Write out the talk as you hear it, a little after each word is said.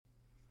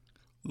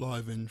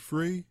Live in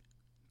 3,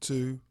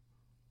 2,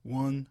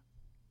 1,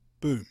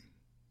 boom.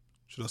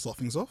 Should I start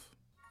things off?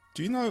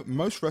 Do you know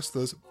most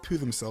wrestlers poo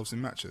themselves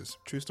in matches?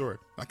 True story.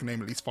 I can name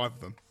at least 5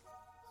 of them.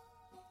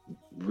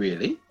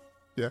 Really?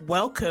 Yeah.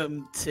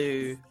 Welcome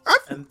to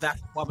And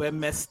That's Why We're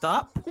Messed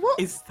Up. What?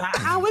 Is that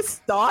how we're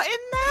starting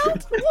now?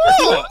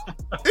 What?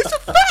 It's a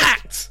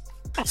fact!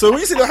 So when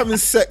you say they're having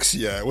sex,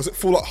 yeah, was it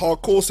full like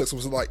hardcore sex or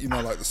was it like, you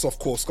know, like the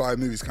softcore Sky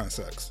Movies kind of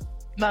sex?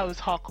 No, it was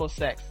hardcore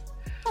sex.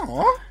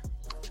 Aww.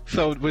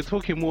 So we're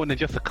talking more than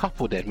just a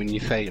couple then when you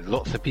say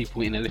lots of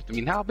people in a lift. I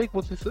mean, how big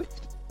was this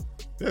lift?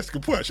 Yeah, that's a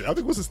good point actually. How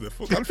big was this lift?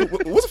 What's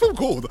the film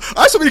called?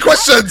 I have so many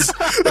questions!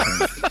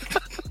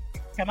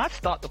 Can I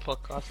start the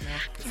podcast now?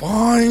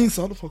 Fine,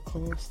 start the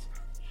podcast.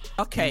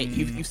 Okay,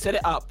 you've set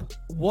it up.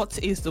 What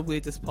is the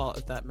weirdest part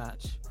of that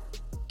match?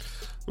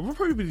 It will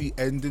probably be the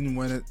ending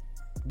when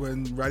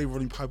Roddy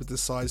Roddy Piper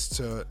decides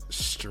to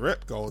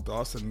strip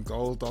Goldust and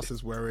Goldust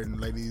is wearing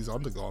ladies'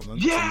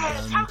 undergarments.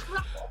 Yes!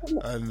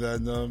 And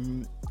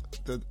then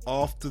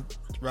after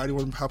Roddy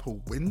Roddy Piper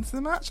wins the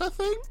match, I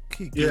think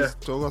he gives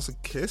Goldust a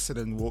kiss and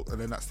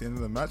then that's the end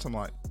of the match. I'm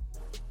like,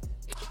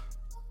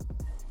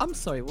 I'm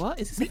sorry,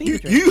 what? Is this a fever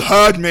dream? you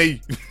heard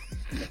me.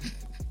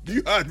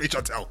 You heard me,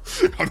 Chantel.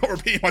 I'm not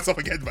repeating myself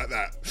again about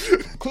that.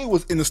 Clue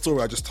was in the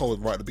story I just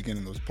told right at the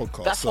beginning of the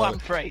podcast. That's why I'm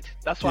afraid.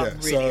 That's why I'm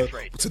really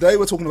afraid. Today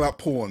we're talking about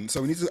porn,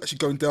 so we need to actually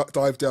go and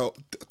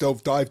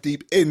dive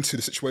deep into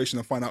the situation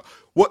and find out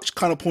what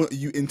kind of porn are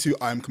you into.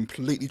 I am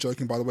completely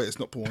joking, by the way. It's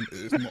not porn. It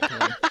is not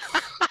porn.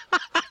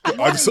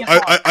 I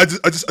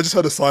just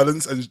heard a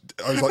silence and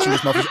I was watching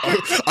his mouth.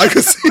 I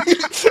could see.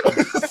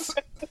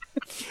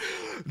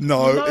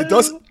 No, it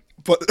does.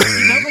 But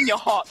you know when your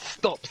heart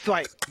stops,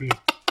 like.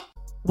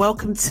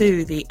 Welcome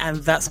to the And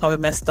That's Why We're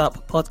Messed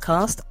Up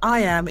podcast. I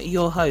am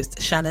your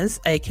host, Shanners,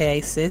 aka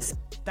Sis.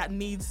 That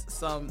needs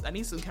some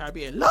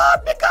Caribbean. Lord,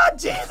 my God,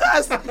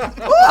 Jesus!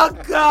 Oh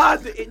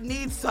God, it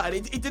needs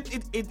something.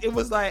 It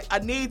was like I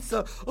need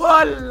some.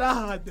 Oh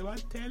Lord, they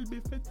want to tell me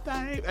for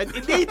time, and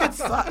it needed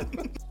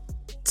something.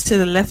 To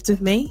the left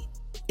of me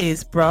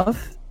is Bruv,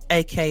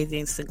 aka the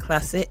Instant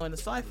Classic. On the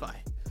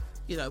sci-fi,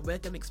 you know, we're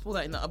gonna explore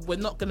that. We're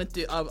not gonna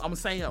do. I'm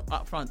saying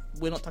up front,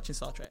 we're not touching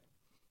Star Trek.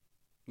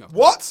 No.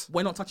 What?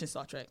 We're not touching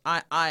Star Trek.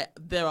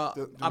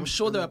 I'm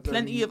sure there are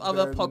plenty of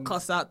other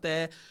podcasts out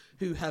there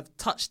who have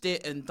touched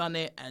it and done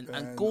it,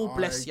 and God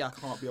bless you. I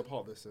can't be a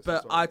part of this.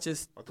 But I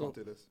can't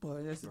do this.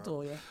 Boy, there's the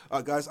door, yeah.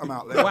 Alright, guys, I'm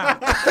out. Wow.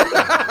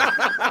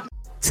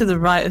 To the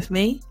right of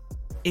me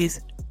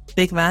is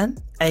Big Man,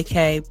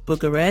 aka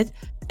Booger Red,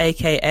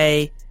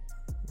 aka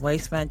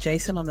Wasteman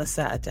Jason on a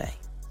Saturday.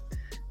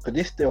 But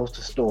this tells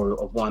the story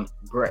of one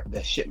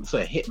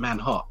Hitman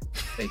Hart,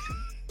 basically.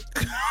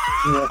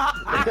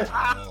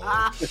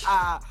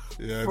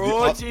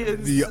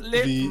 Freudian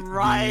slip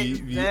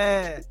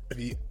there.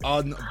 The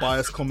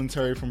unbiased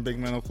commentary from Big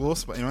Man, of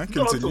course. But anyway,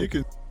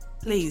 continue.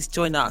 Please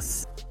join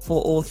us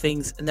for all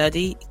things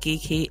nerdy,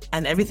 geeky,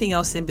 and everything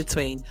else in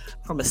between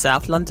from a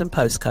South London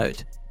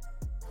postcode.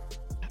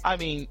 I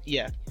mean,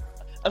 yeah.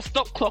 A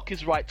stop clock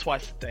is right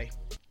twice a day.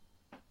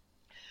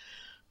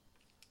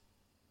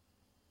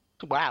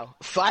 Wow.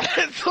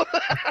 Silence.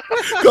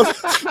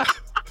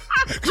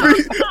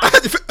 I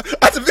had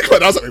to think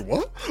about it. I was like,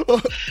 what?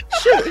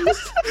 Shit.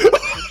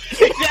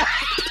 Yeah.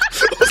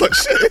 I was like,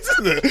 shit,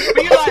 isn't it?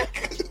 But you're like,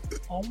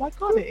 oh my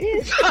God, it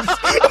is.